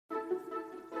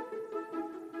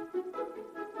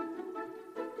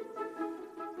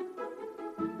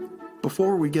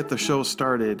Before we get the show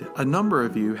started, a number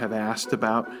of you have asked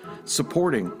about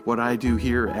supporting what I do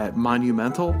here at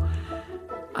Monumental.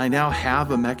 I now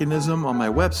have a mechanism on my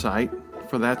website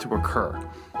for that to occur.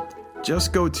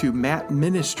 Just go to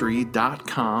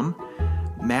mattministry.com,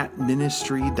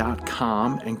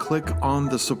 and click on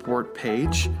the support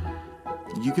page.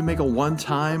 You can make a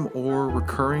one-time or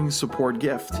recurring support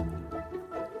gift.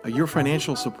 Your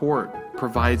financial support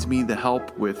provides me the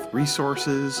help with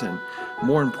resources and,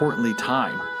 more importantly,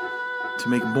 time to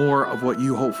make more of what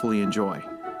you hopefully enjoy.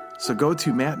 So go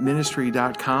to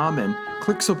mattministry.com and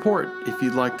click support if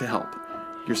you'd like to help.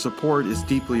 Your support is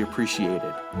deeply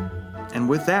appreciated. And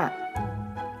with that,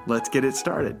 let's get it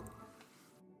started.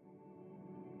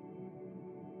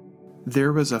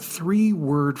 There was a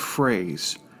 3-word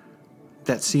phrase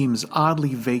that seems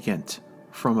oddly vacant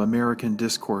from American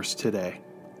discourse today.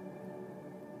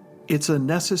 It's a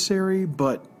necessary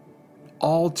but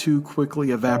all too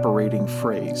quickly evaporating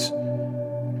phrase.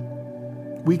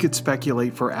 We could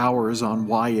speculate for hours on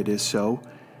why it is so.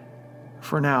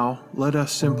 For now, let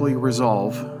us simply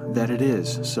resolve that it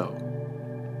is so.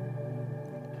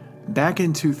 Back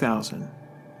in 2000,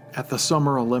 at the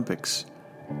Summer Olympics,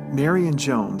 Marion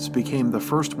Jones became the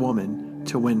first woman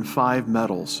to win 5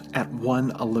 medals at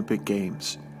one Olympic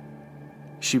Games.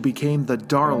 She became the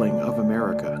darling of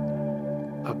America,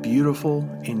 a beautiful,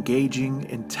 engaging,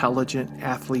 intelligent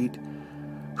athlete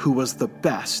who was the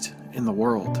best in the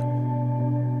world.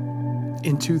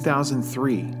 In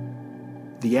 2003,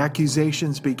 the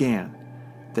accusations began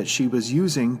that she was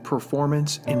using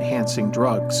performance-enhancing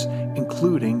drugs,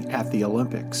 including at the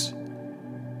Olympics.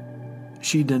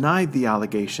 She denied the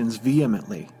allegations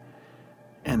vehemently,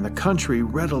 and the country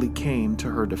readily came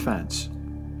to her defense.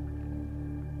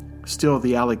 Still,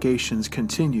 the allegations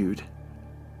continued.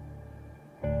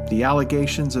 The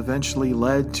allegations eventually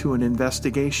led to an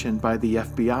investigation by the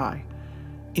FBI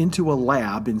into a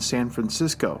lab in San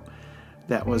Francisco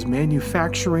that was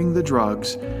manufacturing the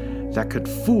drugs that could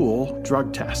fool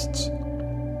drug tests.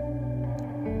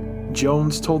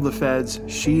 Jones told the feds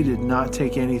she did not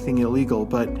take anything illegal,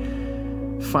 but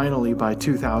finally by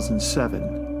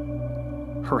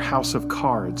 2007, her house of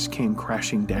cards came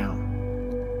crashing down.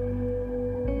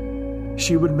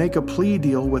 She would make a plea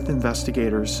deal with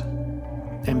investigators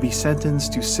and be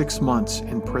sentenced to 6 months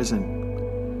in prison.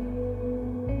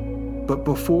 But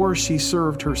before she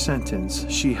served her sentence,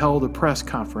 she held a press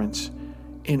conference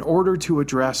in order to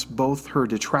address both her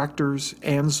detractors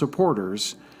and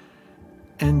supporters,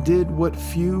 and did what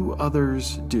few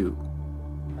others do.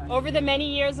 Over the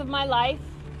many years of my life,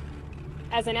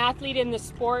 as an athlete in the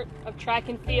sport of track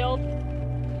and field,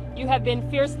 you have been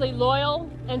fiercely loyal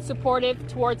and supportive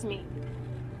towards me.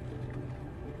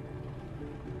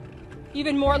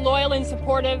 Even more loyal and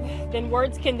supportive than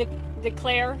words can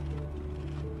declare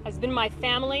has been my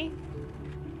family,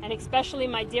 and especially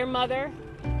my dear mother,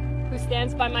 who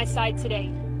stands by my side today.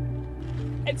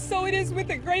 And so it is with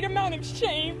a great amount of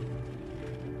shame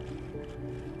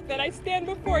that I stand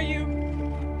before you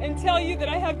and tell you that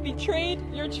I have betrayed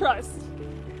your trust.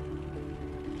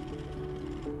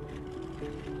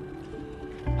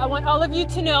 I want all of you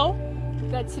to know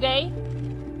that today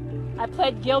I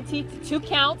pled guilty to 2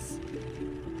 counts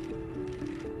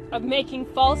of making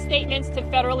false statements to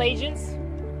federal agents.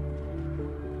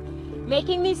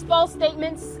 Making these false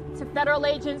statements to federal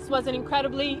agents was an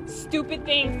incredibly stupid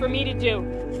thing for me to do,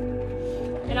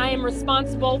 and I am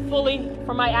responsible fully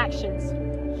for my actions.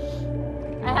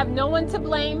 I have no one to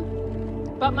blame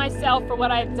but myself for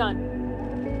what I have done.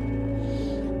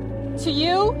 To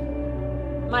you,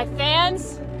 my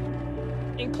fans,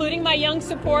 including my young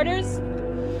supporters,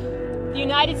 the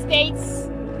United States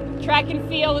Track and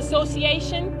Field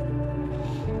Association,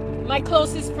 my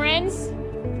closest friends,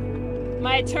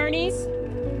 my attorneys,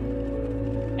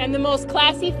 and the most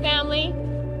classy family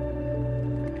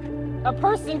a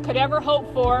person could ever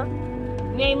hope for,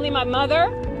 namely my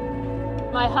mother,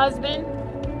 my husband,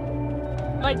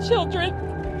 my children,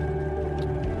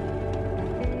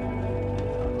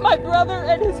 my brother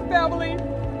and his family,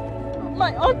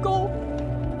 my uncle,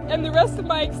 and the rest of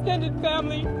my extended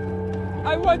family.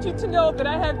 I want you to know that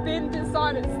I have been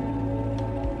dishonest.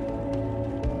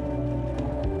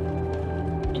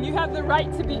 And you have the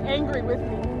right to be angry with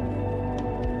me.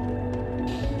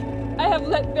 I have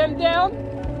let them down,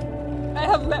 I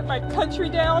have let my country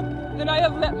down, and I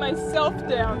have let myself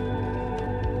down.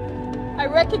 I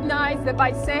recognize that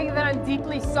by saying that I'm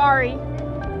deeply sorry,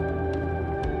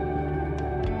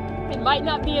 it might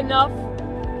not be enough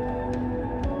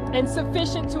and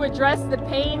sufficient to address the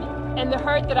pain and the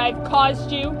hurt that I've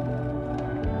caused you.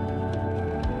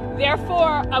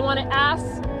 Therefore, I want to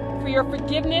ask for your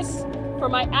forgiveness for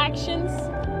my actions,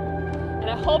 and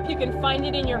I hope you can find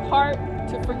it in your heart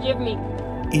to forgive me.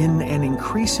 In an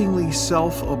increasingly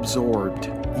self-absorbed,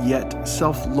 yet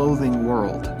self-loathing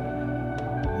world,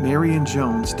 Marion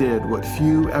Jones did what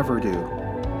few ever do: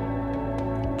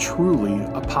 truly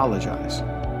apologize.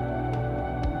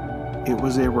 It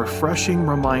was a refreshing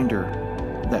reminder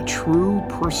that true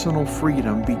personal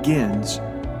freedom begins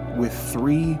with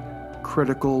 3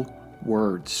 critical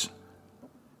words.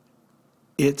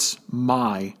 It's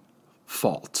my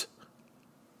fault.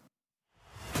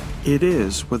 It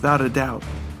is, without a doubt,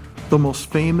 the most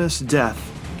famous death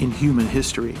in human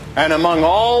history. And among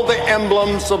all the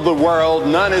emblems of the world,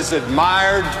 none is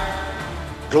admired,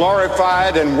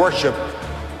 glorified, and worshiped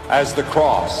as the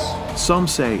cross. Some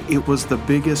say it was the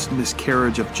biggest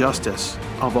miscarriage of justice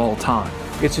of all time.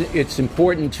 It's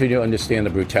important to understand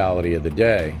the brutality of the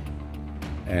day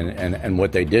and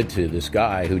what they did to this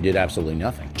guy who did absolutely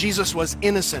nothing. Jesus was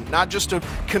innocent, not just of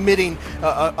committing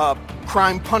a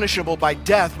crime punishable by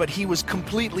death, but he was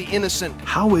completely innocent.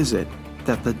 How is it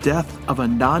that the death of a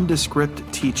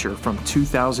nondescript teacher from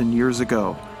 2,000 years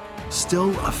ago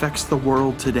still affects the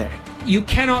world today? You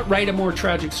cannot write a more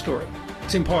tragic story.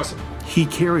 It's impossible. He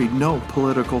carried no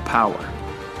political power.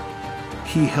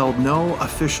 He held no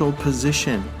official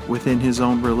position within his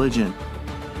own religion.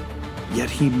 Yet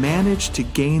he managed to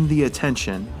gain the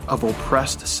attention of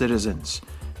oppressed citizens,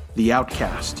 the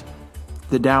outcast,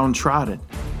 the downtrodden,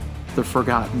 the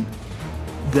forgotten,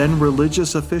 then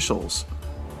religious officials,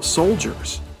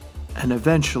 soldiers, and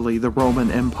eventually the Roman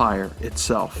Empire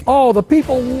itself. Oh, the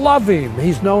people love him.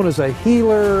 He's known as a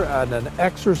healer and an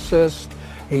exorcist.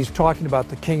 He's talking about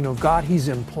the kingdom of God. He's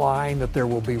implying that there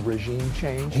will be regime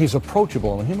change. He's approachable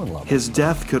on a human level. His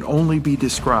death could only be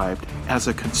described as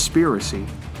a conspiracy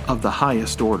of the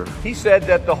highest order. He said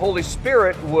that the Holy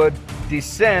Spirit would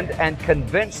descend and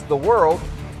convince the world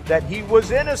that he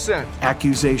was innocent.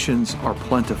 Accusations are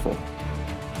plentiful.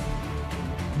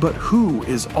 But who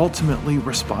is ultimately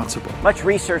responsible? Much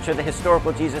research of the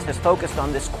historical Jesus has focused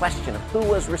on this question of who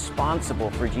was responsible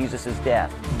for Jesus'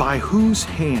 death. By whose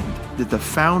hand did the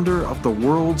founder of the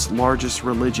world's largest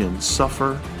religion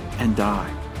suffer and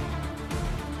die?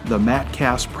 The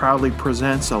Mattcast proudly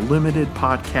presents a limited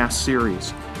podcast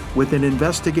series with an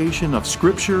investigation of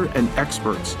Scripture and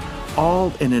experts,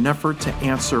 all in an effort to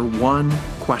answer one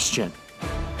question: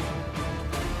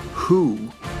 who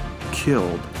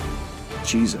killed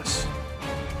Jesus?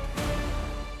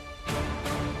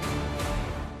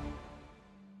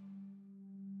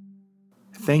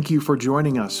 Thank you for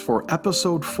joining us for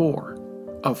episode 4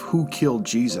 of Who Killed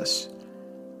Jesus.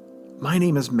 My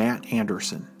name is Matt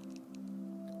Anderson.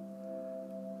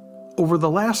 Over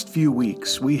the last few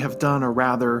weeks, we have done a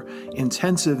rather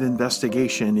intensive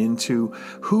investigation into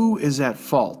who is at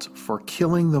fault for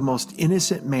killing the most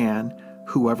innocent man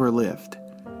who ever lived.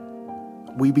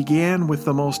 We began with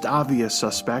the most obvious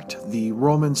suspect, the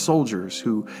Roman soldiers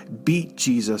who beat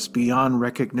Jesus beyond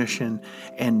recognition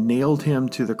and nailed him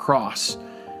to the cross,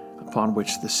 upon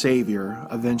which the Savior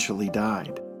eventually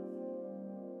died.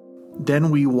 Then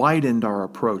we widened our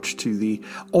approach to the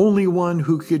only one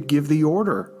who could give the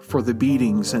order for the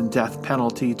beatings and death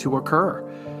penalty to occur,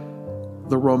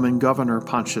 the Roman governor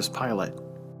Pontius Pilate.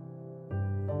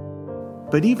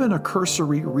 But even a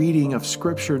cursory reading of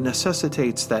Scripture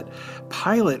necessitates that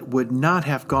Pilate would not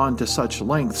have gone to such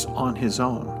lengths on his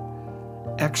own.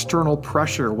 External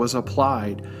pressure was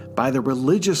applied by the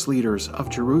religious leaders of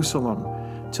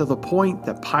Jerusalem to the point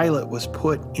that Pilate was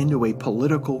put into a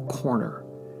political corner.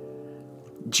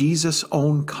 Jesus'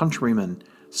 own countrymen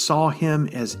saw him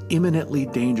as imminently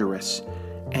dangerous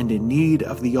and in need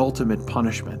of the ultimate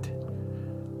punishment.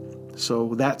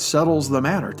 So that settles the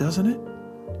matter, doesn't it?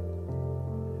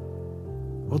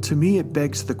 Well, to me, it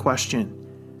begs the question,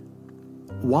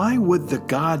 why would the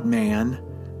God-man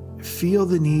feel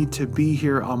the need to be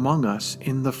here among us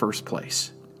in the first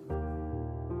place?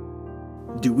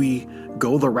 Do we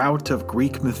go the route of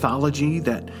Greek mythology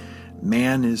that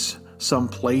man is some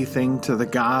plaything to the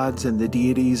gods and the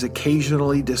deities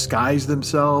occasionally disguise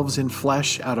themselves in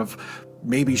flesh out of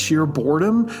maybe sheer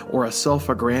boredom or a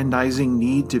self-aggrandizing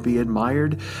need to be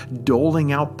admired,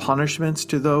 doling out punishments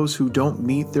to those who don't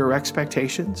meet their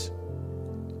expectations?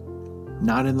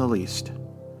 Not in the least.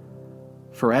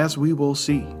 For as we will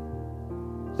see,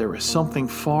 there is something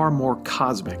far more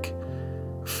cosmic,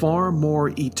 far more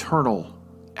eternal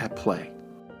at play.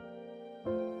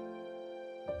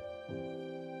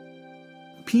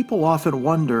 People often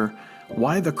wonder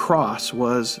why the cross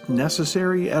was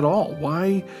necessary at all.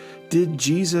 Why did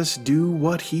Jesus do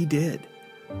what he did?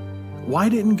 Why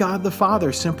didn't God the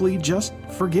Father simply just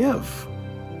forgive?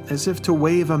 as if to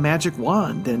wave a magic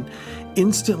wand and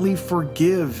instantly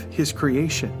forgive his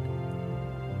creation.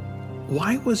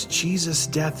 Why was Jesus'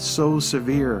 death so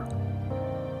severe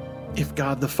if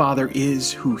God the Father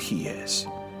is who he is?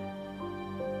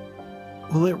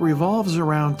 Well, it revolves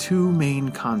around two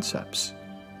main concepts.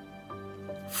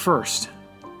 First,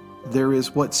 there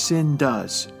is what sin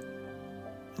does.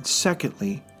 And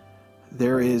secondly,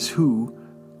 there is who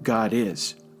God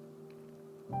is.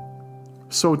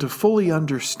 So to fully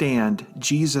understand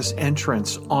Jesus'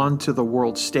 entrance onto the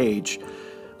world stage,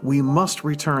 we must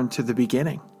return to the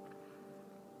beginning.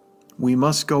 We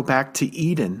must go back to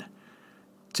Eden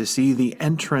to see the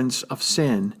entrance of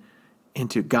sin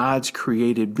into God's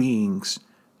created beings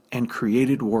and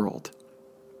created world.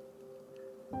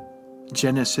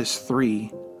 Genesis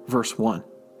 3, verse 1.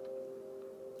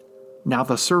 Now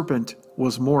the serpent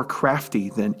was more crafty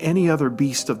than any other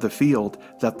beast of the field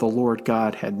that the Lord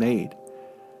God had made.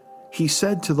 He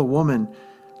said to the woman,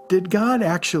 "Did God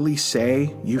actually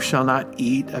say, 'You shall not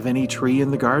eat of any tree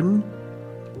in the garden'?"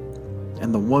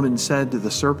 And the woman said to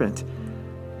the serpent,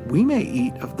 "We may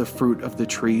eat of the fruit of the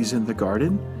trees in the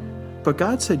garden, but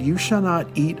God said, 'You shall not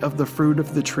eat of the fruit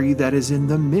of the tree that is in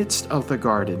the midst of the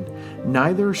garden,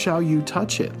 neither shall you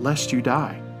touch it, lest you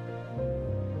die.'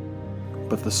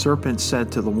 But the serpent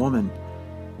said to the woman,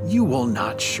 'You will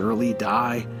not surely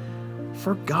die,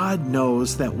 for God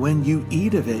knows that when you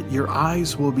eat of it, your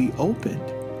eyes will be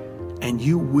opened, and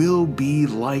you will be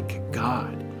like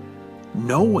God,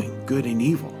 knowing good and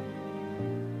evil.'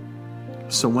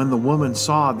 So when the woman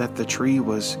saw that the tree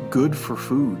was good for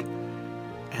food,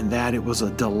 and that it was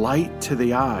a delight to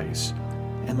the eyes,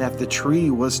 and that the tree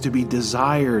was to be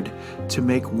desired to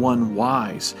make one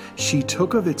wise, she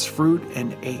took of its fruit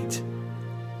and ate.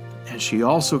 And she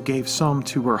also gave some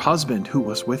to her husband who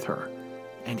was with her,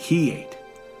 and he ate.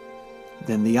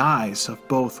 Then the eyes of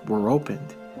both were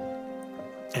opened,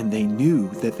 and they knew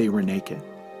that they were naked.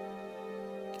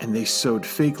 And they sewed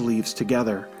fig leaves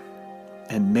together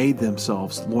and made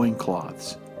themselves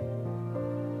loincloths.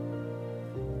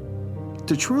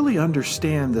 To truly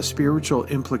understand the spiritual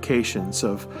implications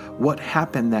of what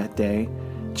happened that day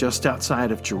just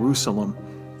outside of Jerusalem,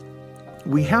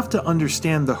 we have to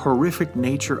understand the horrific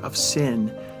nature of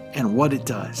sin and what it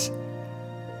does.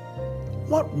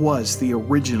 What was the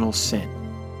original sin?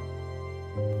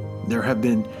 There have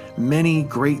been many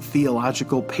great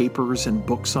theological papers and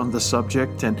books on the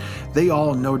subject, and they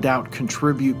all no doubt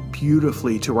contribute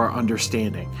beautifully to our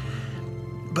understanding.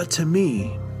 But to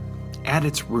me, at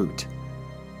its root,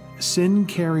 sin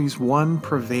carries one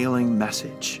prevailing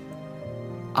message: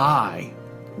 I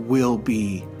will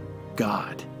be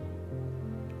God.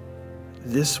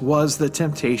 This was the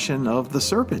temptation of the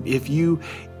serpent. If you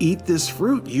eat this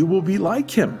fruit, you will be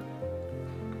like him.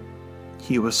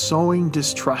 He was sowing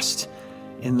distrust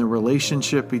in the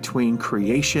relationship between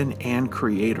creation and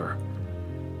creator.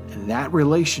 And that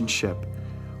relationship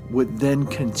would then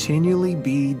continually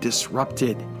be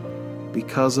disrupted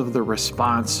because of the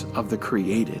response of the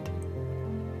created.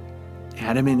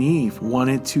 Adam and Eve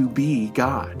wanted to be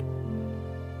God.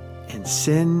 And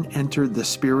sin entered the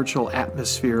spiritual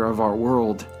atmosphere of our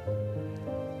world.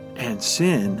 And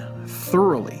sin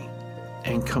thoroughly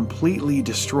and completely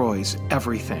destroys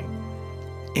everything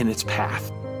in its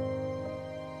path.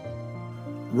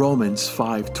 Romans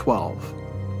 5:12.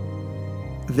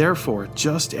 Therefore,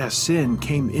 just as sin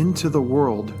came into the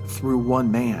world through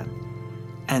one man,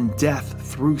 and death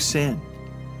through sin,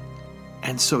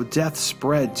 and so death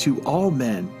spread to all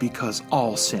men because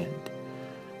all sinned.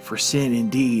 For sin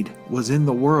indeed was in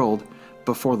the world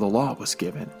before the law was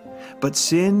given, but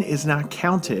sin is not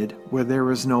counted where there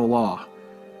is no law.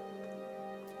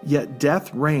 Yet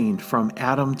death reigned from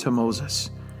Adam to Moses,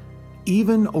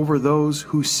 even over those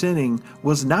whose sinning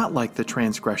was not like the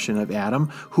transgression of Adam,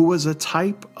 who was a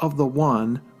type of the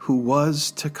one who was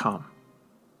to come.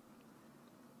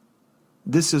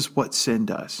 This is what sin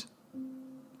does.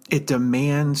 It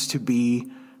demands to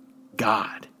be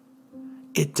God.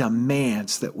 It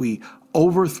demands that we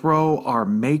overthrow our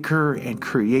maker and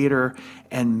creator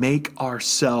and make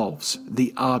ourselves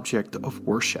the object of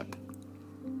worship.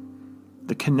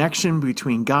 The connection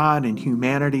between God and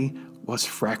humanity was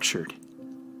fractured.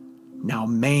 Now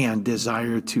man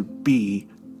desired to be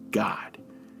God.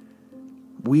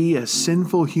 We as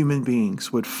sinful human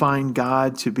beings would find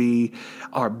God to be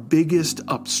our biggest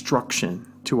obstruction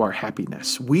to our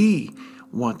happiness. We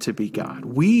want to be God.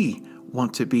 We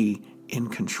want to be in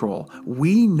control.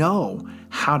 We know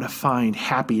how to find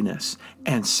happiness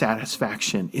and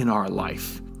satisfaction in our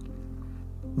life.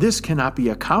 This cannot be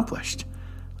accomplished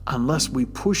unless we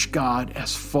push God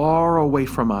as far away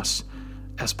from us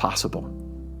as possible.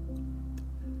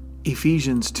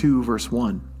 Ephesians 2, verse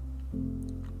 1.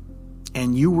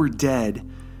 And you were dead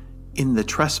in the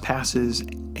trespasses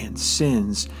and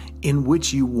sins in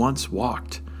which you once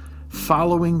walked,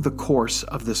 following the course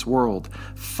of this world,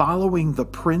 following the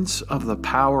prince of the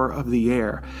power of the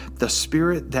air, the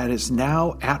spirit that is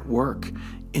now at work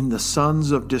in the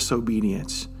sons of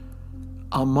disobedience,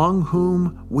 among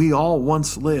whom we all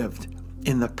once lived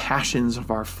in the passions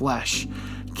of our flesh,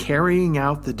 carrying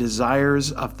out the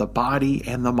desires of the body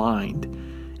and the mind,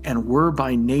 and were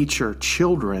by nature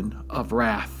children of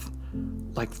wrath,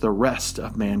 like the rest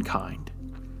of mankind.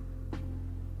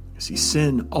 See,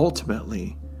 sin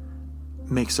ultimately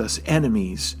makes us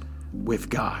enemies with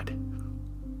God.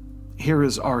 Here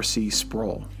is R.C.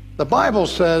 Sproul. The Bible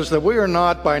says that we are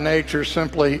not by nature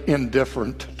simply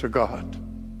indifferent to God,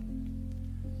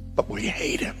 but we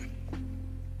hate him.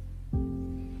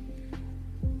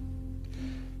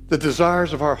 The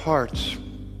desires of our hearts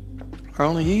are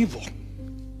only evil.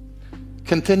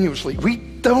 Continuously. We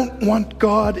don't want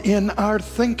God in our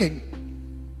thinking.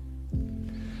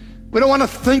 We don't want to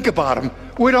think about him.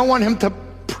 We don't want him to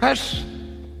press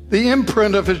the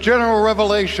imprint of his general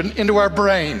revelation into our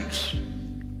brains.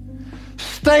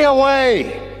 Stay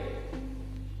away.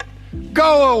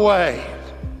 Go away.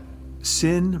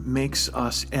 Sin makes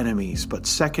us enemies, but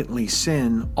secondly,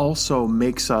 sin also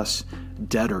makes us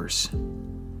debtors.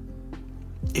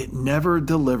 It never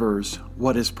delivers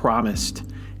what is promised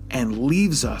and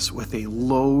leaves us with a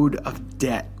load of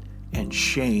debt and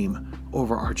shame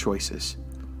over our choices.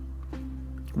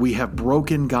 We have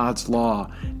broken God's law,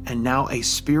 and now a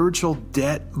spiritual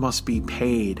debt must be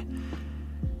paid.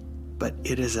 But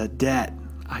it is a debt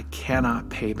I cannot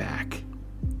pay back.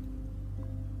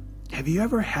 Have you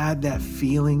ever had that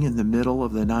feeling in the middle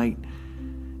of the night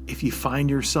if you find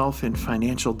yourself in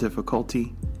financial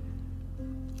difficulty?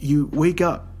 You wake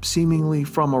up seemingly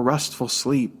from a restful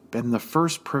sleep, and the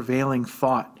first prevailing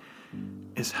thought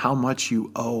is how much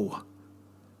you owe.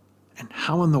 And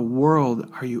how in the world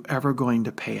are you ever going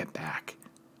to pay it back?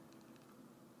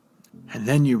 And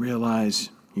then you realize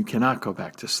you cannot go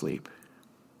back to sleep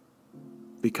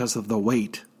because of the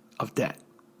weight of debt.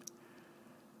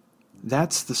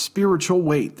 That's the spiritual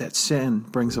weight that sin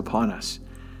brings upon us.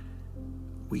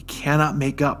 We cannot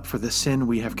make up for the sin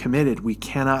we have committed. We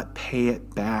cannot pay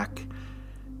it back.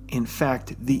 In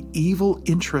fact, the evil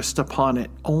interest upon it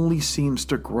only seems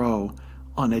to grow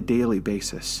on a daily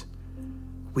basis.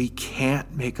 We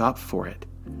can't make up for it.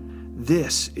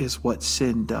 This is what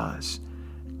sin does,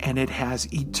 and it has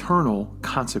eternal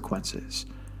consequences.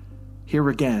 Here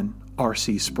again,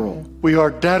 R.C. Sproul. We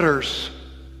are debtors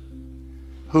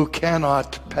who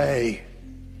cannot pay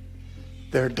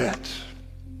their debts.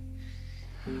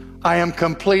 I am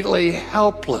completely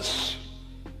helpless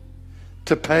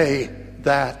to pay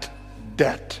that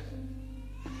debt.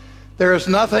 There is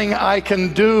nothing I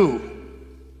can do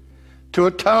to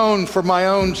atone for my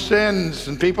own sins.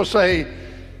 And people say,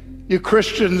 you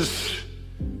Christians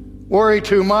worry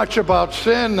too much about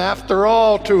sin. After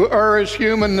all, to err is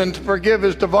human and to forgive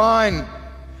is divine.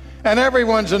 And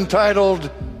everyone's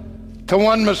entitled to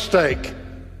one mistake.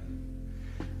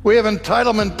 We have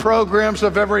entitlement programs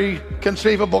of every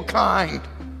conceivable kind.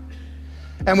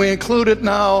 And we include it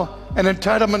now, an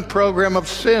entitlement program of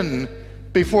sin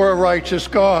before a righteous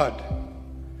God.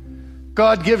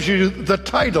 God gives you the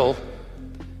title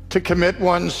to commit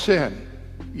one sin.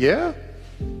 Yeah?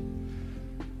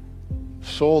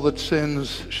 Soul that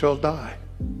sins shall die.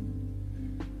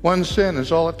 One sin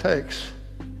is all it takes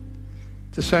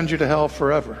to send you to hell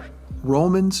forever.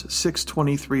 Romans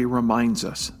 6:23 reminds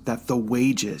us that the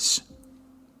wages,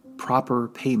 proper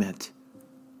payment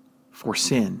for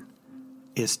sin,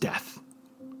 is death.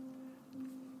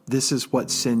 This is what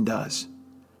sin does.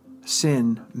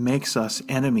 Sin makes us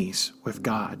enemies with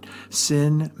God.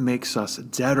 Sin makes us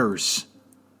debtors.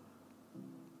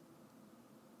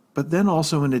 But then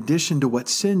also, in addition to what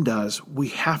sin does, we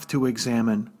have to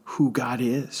examine who God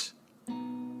is.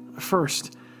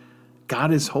 First,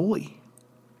 God is holy.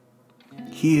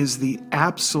 He is the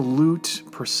absolute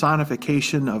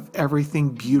personification of everything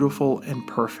beautiful and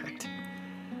perfect.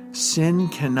 Sin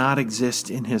cannot exist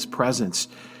in his presence.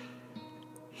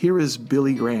 Here is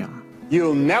Billy Graham.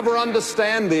 You'll never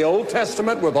understand the Old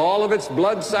Testament with all of its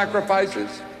blood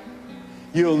sacrifices.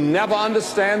 You'll never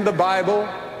understand the Bible.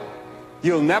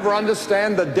 You'll never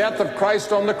understand the death of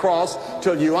Christ on the cross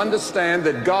till you understand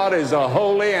that God is a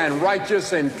holy and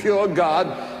righteous and pure God,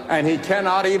 and he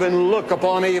cannot even look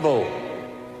upon evil.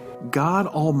 God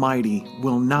Almighty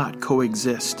will not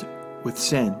coexist with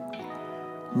sin.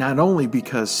 Not only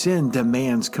because sin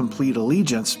demands complete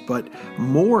allegiance, but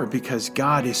more because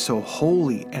God is so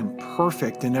holy and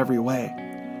perfect in every way.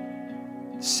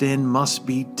 Sin must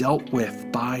be dealt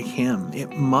with by him.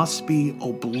 It must be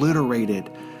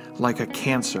obliterated like a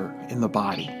cancer in the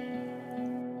body.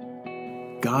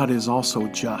 God is also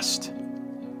just.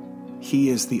 He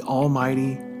is the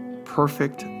almighty,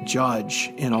 perfect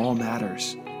judge in all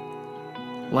matters.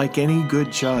 Like any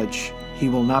good judge, he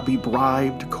will not be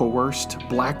bribed, coerced,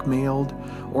 blackmailed,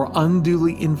 or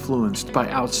unduly influenced by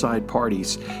outside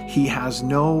parties. He has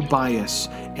no bias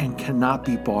and cannot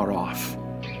be bought off.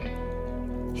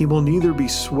 He will neither be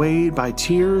swayed by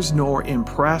tears nor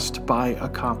impressed by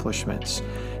accomplishments.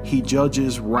 He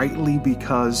judges rightly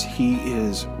because he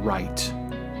is right.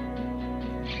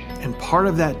 And part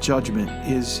of that judgment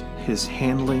is his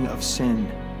handling of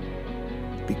sin.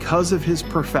 Because of his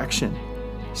perfection,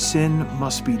 sin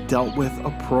must be dealt with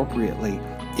appropriately.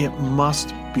 It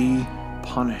must be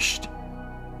punished.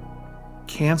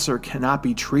 Cancer cannot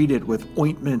be treated with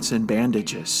ointments and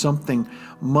bandages. Something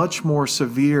much more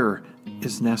severe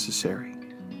is necessary.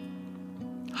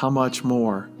 How much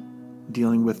more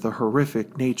dealing with the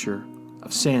horrific nature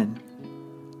of sin?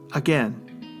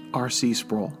 Again, R.C.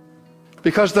 Sproul.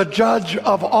 Because the judge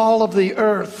of all of the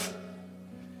earth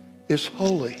is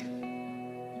holy.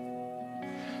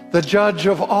 The judge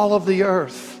of all of the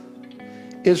earth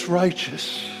is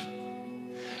righteous.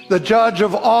 The judge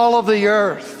of all of the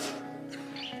earth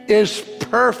is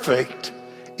perfect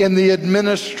in the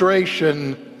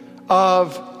administration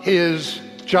of his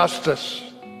justice.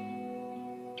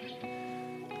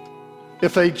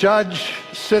 If a judge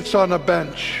sits on a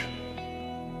bench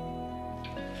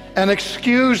and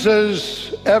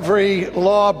excuses every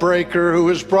lawbreaker who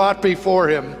is brought before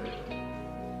him,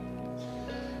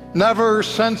 never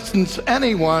sentence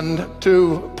anyone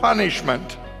to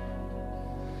punishment,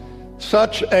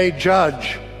 such a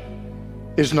judge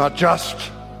is not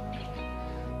just.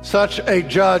 Such a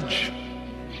judge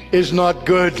is not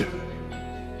good.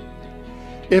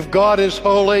 If God is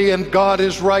holy and God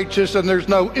is righteous, and there's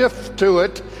no if to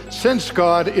it, since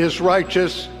God is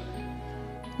righteous,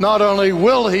 not only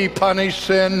will he punish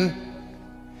sin,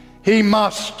 he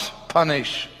must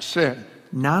punish sin.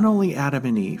 Not only Adam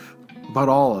and Eve, but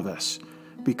all of us,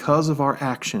 because of our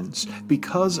actions,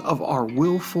 because of our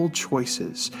willful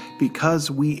choices,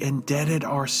 because we indebted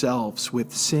ourselves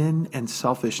with sin and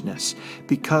selfishness,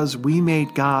 because we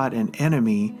made God an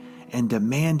enemy and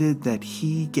demanded that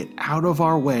he get out of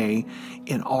our way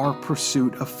in our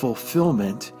pursuit of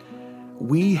fulfillment,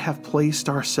 we have placed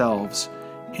ourselves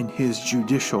in his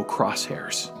judicial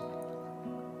crosshairs.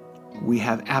 We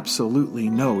have absolutely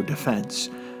no defense,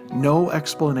 no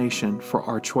explanation for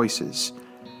our choices.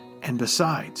 And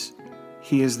besides,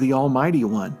 he is the Almighty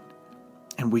One,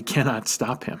 and we cannot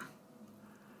stop him.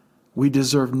 We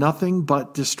deserve nothing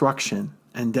but destruction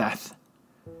and death.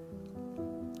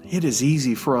 It is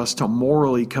easy for us to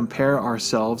morally compare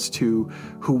ourselves to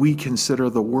who we consider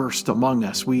the worst among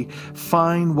us. We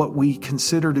find what we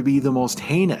consider to be the most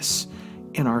heinous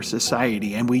in our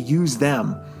society, and we use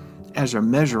them as a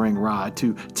measuring rod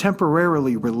to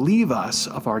temporarily relieve us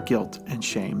of our guilt and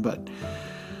shame. But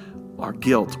our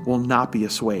guilt will not be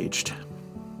assuaged.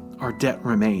 Our debt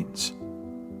remains.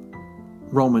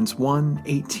 Romans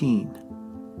 1:18.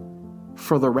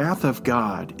 For the wrath of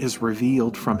God is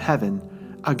revealed from heaven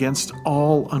against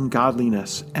all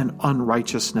ungodliness and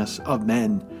unrighteousness of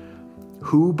men,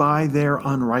 who by their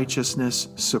unrighteousness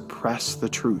suppress the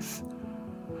truth.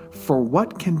 For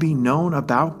what can be known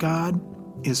about God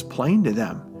is plain to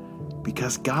them,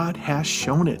 because God has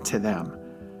shown it to them.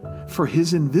 For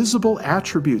his invisible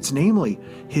attributes, namely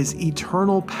his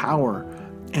eternal power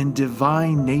and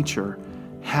divine nature,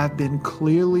 have been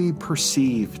clearly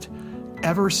perceived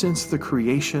ever since the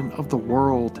creation of the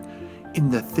world in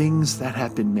the things that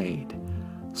have been made,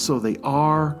 so they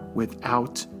are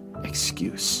without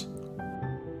excuse.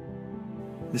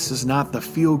 This is not the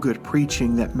feel-good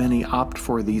preaching that many opt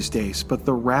for these days, but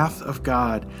the wrath of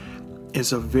God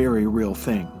is a very real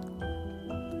thing.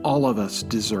 All of us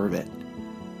deserve it.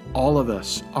 All of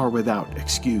us are without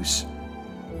excuse.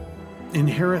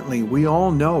 Inherently, we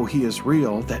all know he is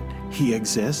real, that he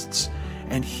exists,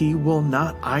 and he will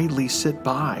not idly sit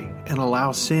by and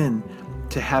allow sin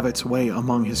to have its way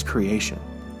among his creation.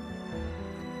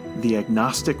 The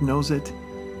agnostic knows it,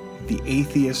 the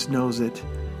atheist knows it,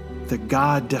 the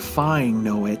God-defying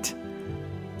know it,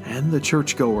 and the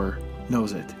churchgoer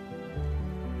knows it.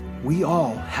 We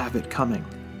all have it coming.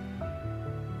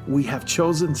 We have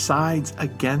chosen sides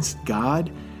against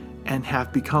God and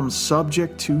have become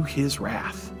subject to his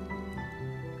wrath.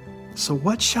 So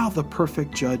what shall the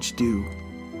perfect judge do?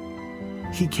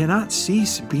 He cannot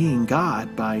cease being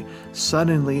God by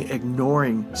suddenly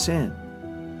ignoring sin.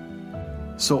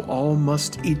 So all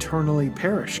must eternally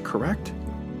perish, correct?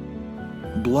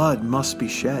 blood must be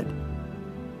shed.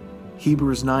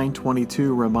 Hebrews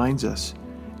 9:22 reminds us,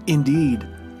 indeed,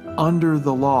 under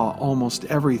the law almost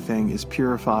everything is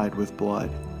purified with blood,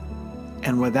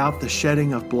 and without the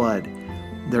shedding of blood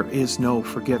there is no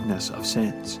forgiveness of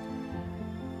sins.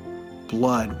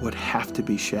 Blood would have to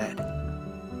be shed.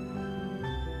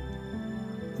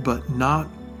 But not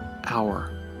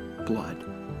our blood.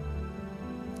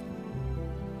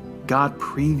 God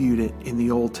previewed it in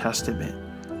the Old Testament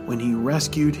when he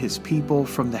rescued his people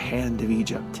from the hand of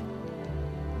Egypt.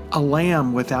 A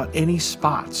lamb without any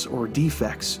spots or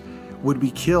defects would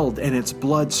be killed and its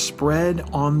blood spread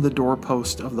on the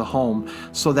doorpost of the home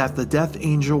so that the death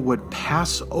angel would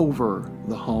pass over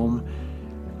the home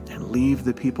and leave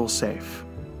the people safe.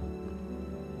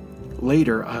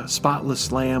 Later, a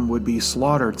spotless lamb would be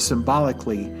slaughtered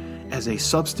symbolically as a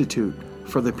substitute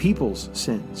for the people's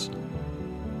sins.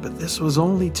 But this was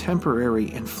only temporary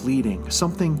and fleeting.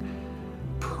 Something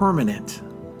permanent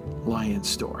lie in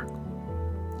store.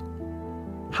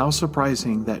 How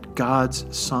surprising that God's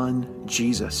Son,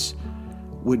 Jesus,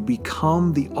 would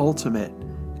become the ultimate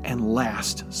and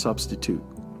last substitute.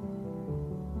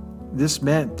 This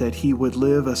meant that he would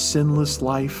live a sinless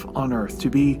life on earth, to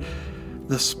be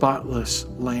the spotless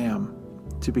lamb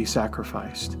to be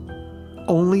sacrificed.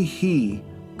 Only he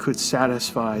could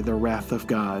satisfy the wrath of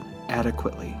God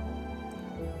adequately.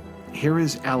 Here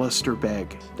is Alistair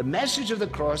Begg. The message of the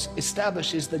cross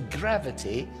establishes the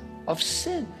gravity of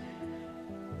sin.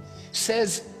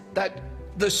 Says that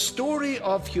the story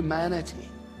of humanity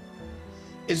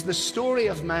is the story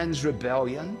of man's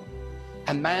rebellion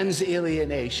and man's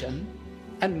alienation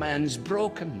and man's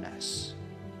brokenness.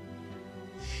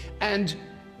 And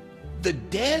the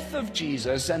death of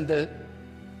Jesus and the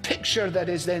picture that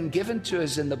is then given to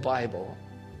us in the Bible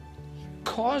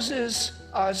causes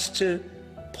us to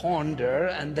ponder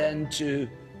and then to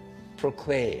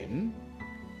proclaim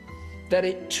that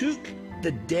it took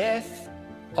the death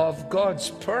of God's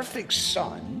perfect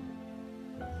Son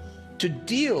to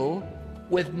deal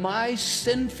with my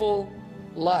sinful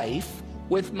life,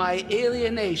 with my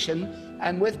alienation,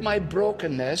 and with my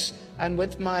brokenness, and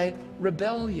with my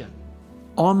rebellion.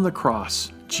 On the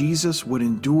cross, Jesus would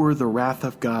endure the wrath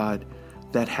of God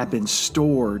that had been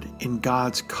stored in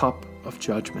God's cup of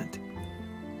judgment.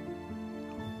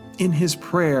 In his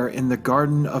prayer in the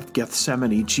Garden of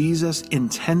Gethsemane, Jesus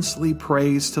intensely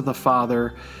prays to the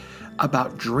Father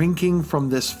about drinking from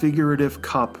this figurative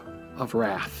cup of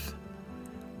wrath.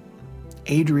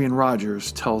 Adrian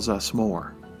Rogers tells us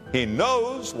more. He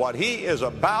knows what he is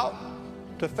about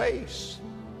to face.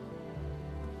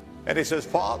 And he says,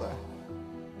 Father,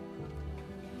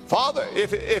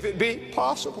 if it be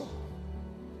possible,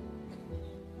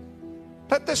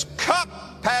 let this cup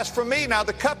pass from me. Now,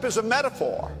 the cup is a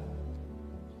metaphor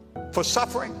for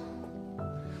suffering.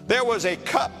 There was a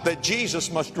cup that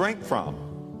Jesus must drink from.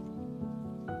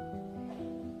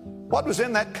 What was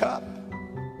in that cup?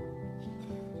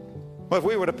 Well, if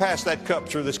we were to pass that cup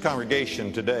through this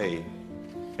congregation today,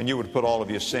 and you would put all of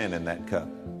your sin in that cup,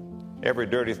 every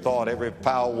dirty thought, every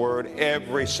foul word,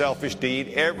 every selfish deed,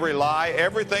 every lie,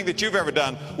 everything that you've ever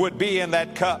done would be in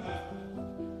that cup.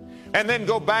 And then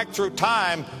go back through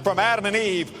time from Adam and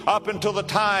Eve up until the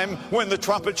time when the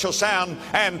trumpet shall sound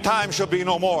and time shall be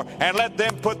no more. And let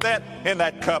them put that in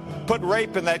that cup. Put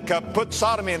rape in that cup. Put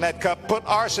sodomy in that cup. Put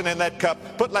arson in that cup.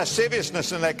 Put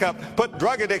lasciviousness in that cup. Put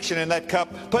drug addiction in that cup.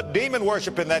 Put demon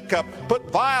worship in that cup. Put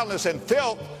vileness and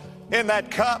filth in that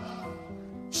cup.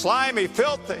 Slimy,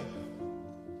 filthy.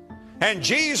 And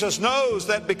Jesus knows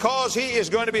that because he is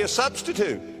going to be a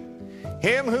substitute,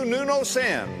 him who knew no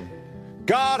sin,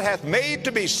 God hath made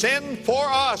to be sin for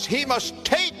us. He must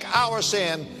take our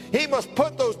sin. He must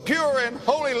put those pure and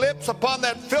holy lips upon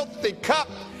that filthy cup,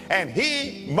 and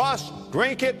he must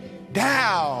drink it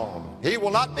down. He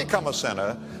will not become a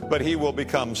sinner, but he will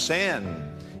become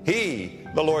sin. He,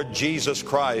 the Lord Jesus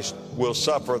Christ, will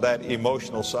suffer that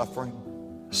emotional suffering.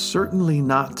 Certainly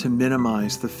not to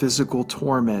minimize the physical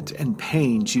torment and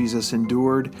pain Jesus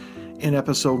endured in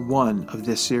episode 1 of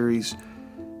this series,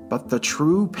 but the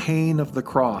true pain of the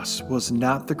cross was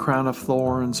not the crown of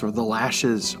thorns or the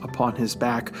lashes upon his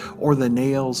back or the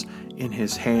nails in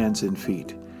his hands and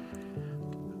feet.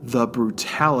 The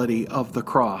brutality of the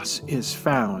cross is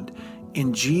found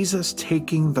in Jesus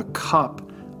taking the cup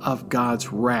of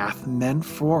God's wrath meant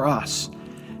for us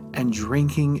and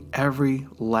drinking every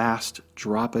last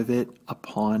drop of it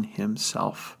upon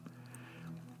himself.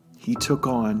 He took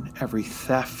on every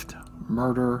theft,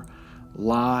 murder,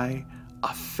 lie,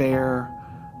 affair,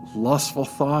 lustful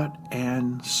thought,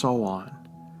 and so on,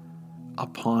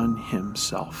 upon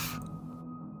himself.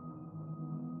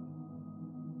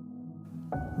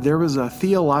 There is a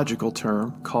theological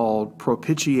term called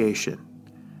propitiation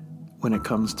when it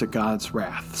comes to God's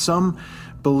wrath. Some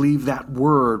believe that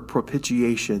word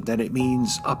propitiation, that it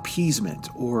means appeasement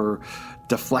or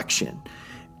deflection.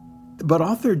 But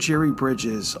author Jerry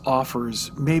Bridges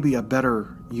offers maybe a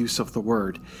better use of the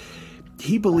word.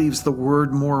 He believes the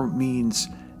word more means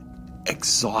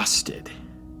exhausted.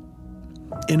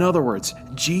 In other words,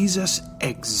 Jesus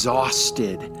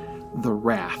exhausted the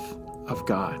wrath of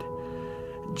God.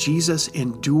 Jesus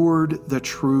endured the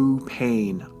true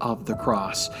pain of the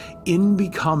cross. In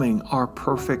becoming our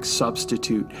perfect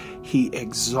substitute, he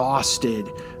exhausted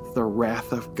the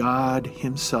wrath of God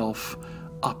himself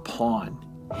upon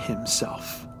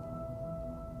himself.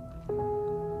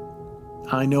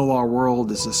 I know our world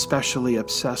is especially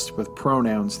obsessed with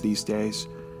pronouns these days.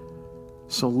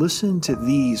 So listen to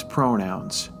these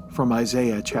pronouns from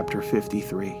Isaiah chapter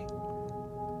 53.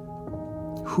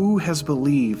 Who has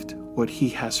believed what he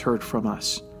has heard from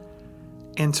us?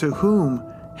 And to whom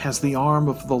has the arm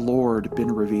of the Lord been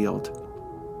revealed?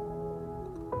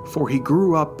 For he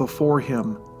grew up before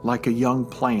him like a young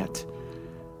plant,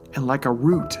 and like a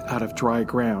root out of dry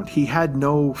ground. He had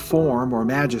no form or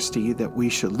majesty that we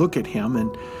should look at him,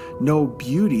 and no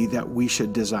beauty that we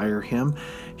should desire him.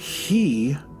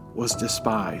 He was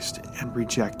despised and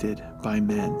rejected by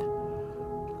men,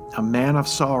 a man of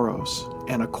sorrows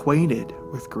and acquainted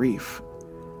with grief.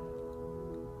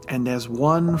 And as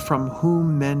one from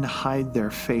whom men hide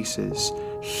their faces,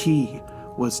 he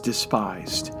was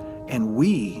despised, and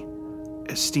we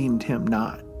esteemed him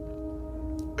not.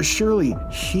 Surely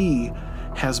he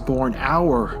has borne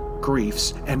our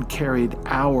griefs and carried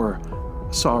our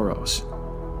sorrows.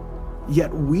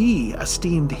 Yet we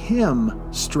esteemed him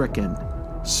stricken,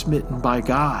 smitten by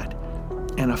God,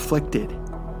 and afflicted.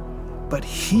 But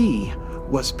he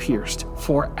was pierced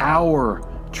for our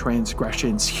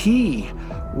transgressions. He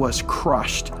was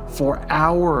crushed for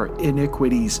our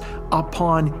iniquities.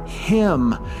 Upon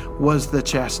him was the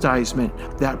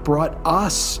chastisement that brought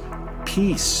us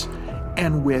peace,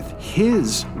 and with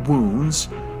his wounds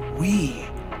we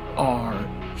are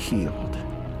healed.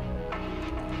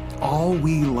 All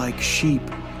we like sheep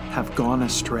have gone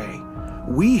astray.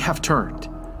 We have turned,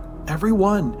 every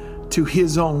one to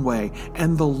his own way,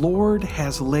 and the Lord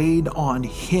has laid on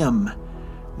him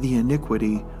the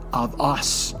iniquity of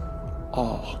us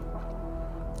all.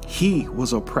 He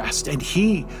was oppressed and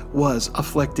he was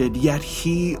afflicted, yet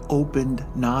he opened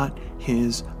not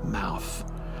his mouth.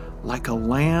 Like a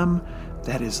lamb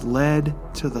that is led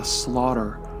to the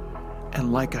slaughter,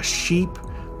 and like a sheep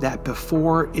that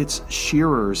before its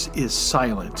shearers is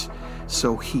silent,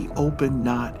 so he opened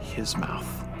not his mouth.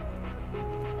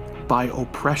 By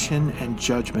oppression and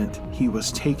judgment he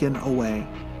was taken away.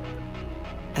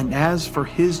 And as for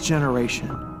his generation,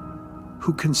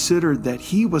 who considered that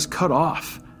he was cut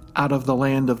off out of the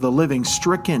land of the living,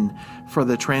 stricken for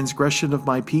the transgression of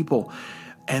my people,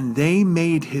 and they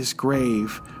made his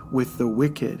grave with the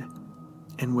wicked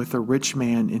and with a rich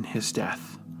man in his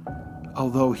death,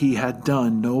 although he had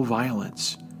done no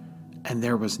violence, and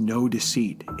there was no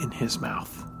deceit in his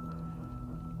mouth.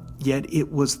 Yet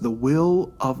it was the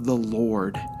will of the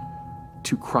Lord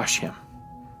to crush him.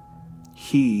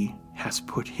 He has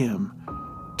put him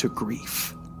to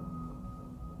grief.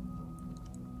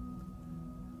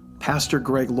 Pastor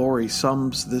Greg Laurie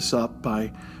sums this up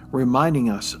by reminding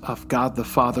us of God the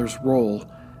Father's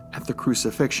role at the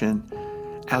crucifixion,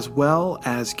 as well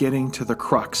as getting to the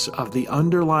crux of the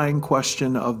underlying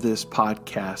question of this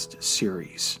podcast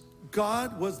series.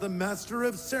 God was the master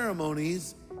of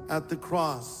ceremonies at the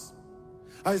cross.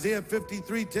 Isaiah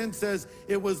 53:10 says,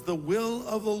 it was the will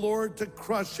of the Lord to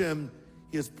crush him.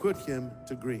 He has put him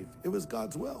to grief. It was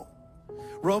God's will.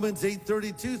 Romans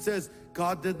 8:32 says,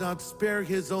 God did not spare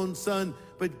his own son,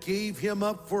 but gave him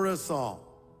up for us all.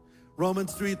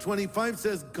 Romans 3:25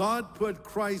 says, God put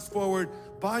Christ forward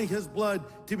by his blood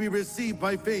to be received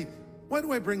by faith. Why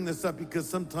do I bring this up? Because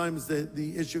sometimes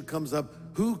the issue comes up,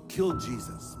 who killed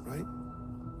Jesus, right?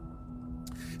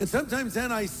 And sometimes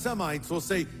anti-Semites will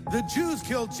say, the Jews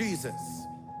killed Jesus.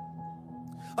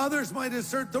 Others might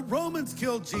assert the Romans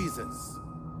killed Jesus.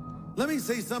 Let me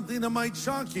say something that might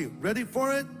shock you. Ready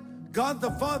for it? God the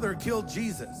Father killed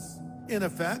Jesus. In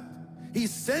effect, he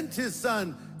sent his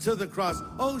son to the cross.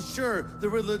 Oh, sure, the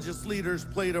religious leaders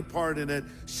played a part in it.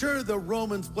 Sure, the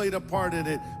Romans played a part in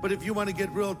it. But if you want to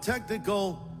get real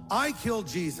technical, I killed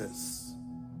Jesus.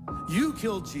 You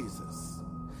killed Jesus.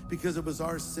 Because it was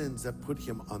our sins that put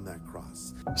him on that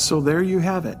cross. So there you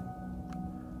have it.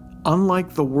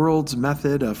 Unlike the world's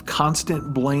method of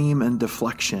constant blame and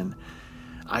deflection,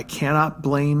 I cannot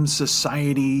blame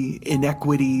society,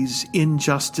 inequities,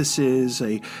 injustices,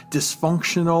 a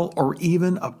dysfunctional or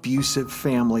even abusive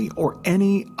family, or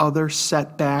any other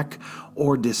setback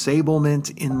or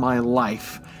disablement in my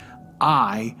life.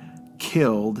 I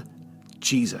killed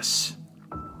Jesus.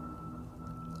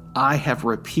 I have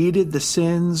repeated the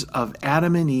sins of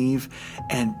Adam and Eve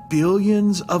and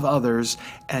billions of others,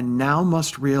 and now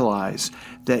must realize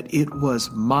that it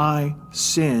was my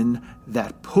sin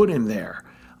that put him there.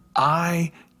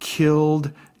 I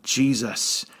killed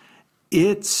Jesus.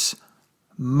 It's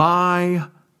my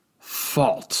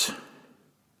fault.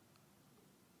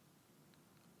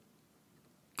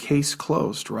 Case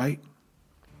closed, right?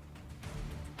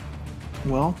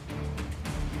 Well,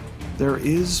 there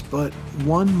is but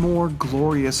one more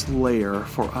glorious layer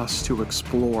for us to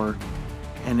explore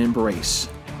and embrace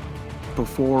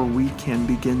before we can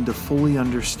begin to fully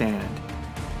understand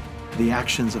the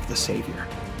actions of the Savior.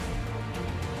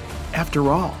 After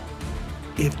all,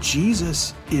 if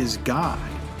Jesus is God,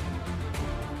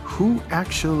 who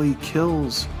actually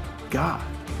kills God?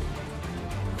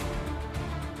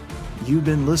 You've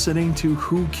been listening to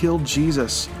Who Killed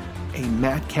Jesus?, a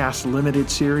Mattcast limited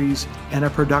series and a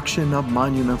production of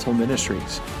Monumental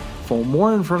Ministries. For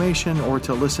more information or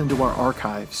to listen to our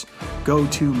archives, go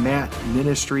to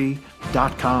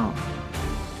mattministry.com.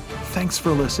 Thanks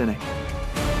for listening.